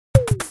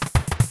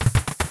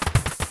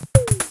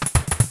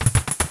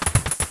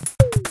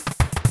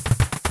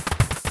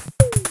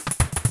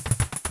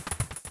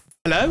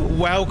Hello,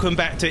 welcome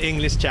back to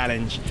English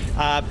Challenge.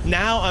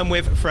 Now I'm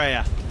with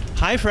Freya.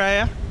 Hi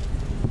Freya.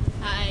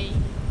 Hi.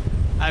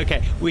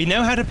 Okay, we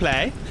know how to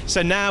play,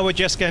 so now we're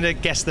just going to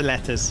guess the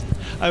letters.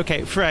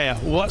 Okay, Freya,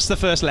 what's the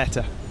first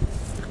letter?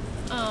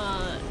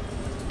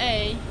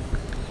 A.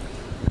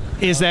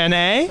 Is there an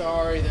A?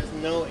 Sorry, there's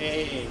no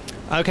A.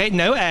 Okay,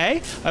 no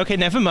A. Okay,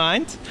 never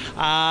mind.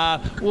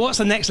 What's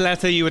the next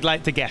letter you would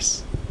like to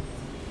guess?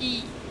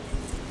 E.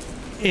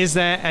 Is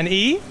there an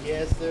E?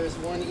 Yes, there's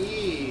one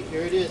E.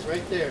 Here it is,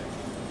 right there.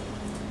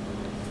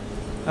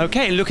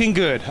 Okay, looking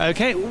good.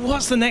 Okay,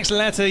 what's the next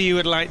letter you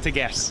would like to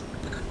guess?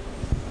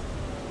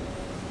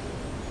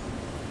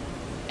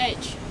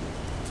 H.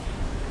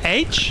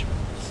 H?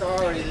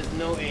 Sorry, there's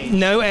no H.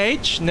 No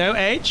H, no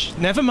H.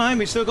 Never mind,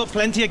 we've still got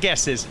plenty of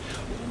guesses.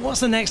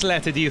 What's the next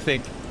letter, do you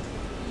think?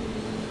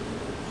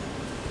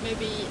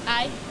 Maybe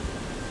I.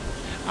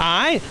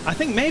 I? I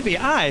think maybe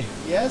I.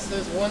 Yes,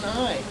 there's one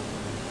I.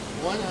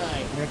 One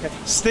I. Okay.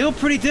 Still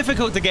pretty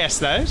difficult to guess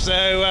though,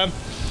 so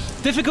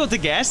difficult to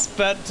guess,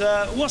 but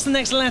what's the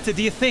next letter,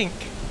 do you think?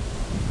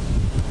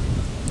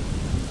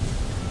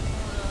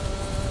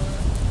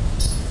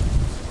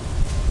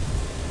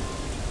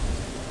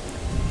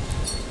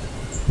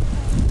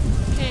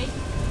 K.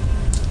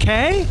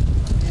 K?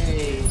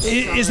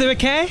 K. Is there a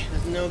K?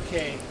 There's no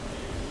K.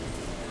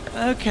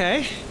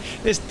 Okay.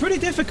 It's pretty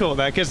difficult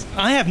though, because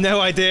I have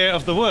no idea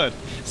of the word.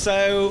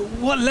 So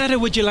what letter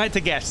would you like to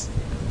guess?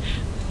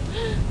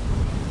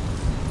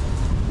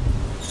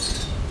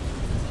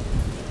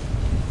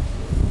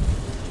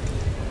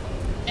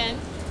 N.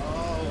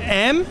 Oh.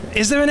 M?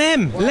 Is there an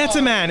M? Wow,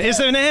 Letterman, yeah. is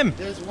there an M?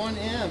 There's one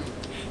M.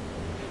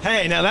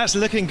 Hey, now that's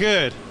looking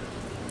good.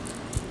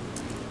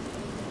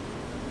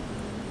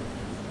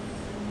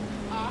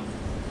 R.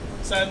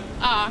 So,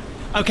 R.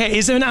 okay,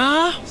 is there an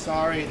R?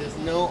 Sorry, there's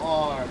no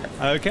R.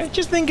 Okay,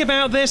 just think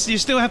about this. You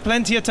still have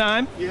plenty of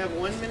time. You have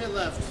 1 minute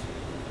left.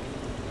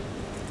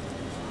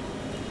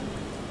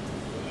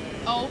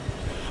 O.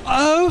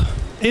 O?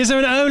 Is there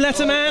an O,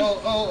 Letterman?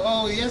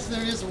 Oh, yes,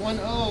 there is one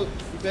O.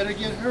 You better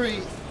get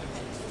hurry.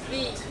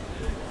 V.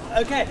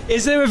 Okay,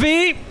 is there a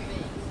V?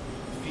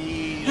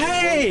 V.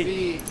 Hey!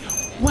 V.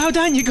 Well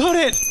done, you got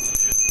it.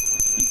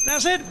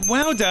 That's it,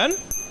 well done.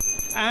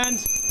 And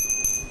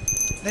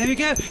there you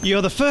go.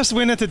 You're the first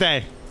winner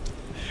today.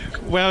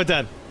 Well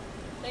done.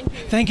 Thank you.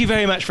 Thank you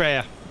very much,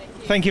 Freya. Thank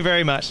you. Thank you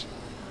very much.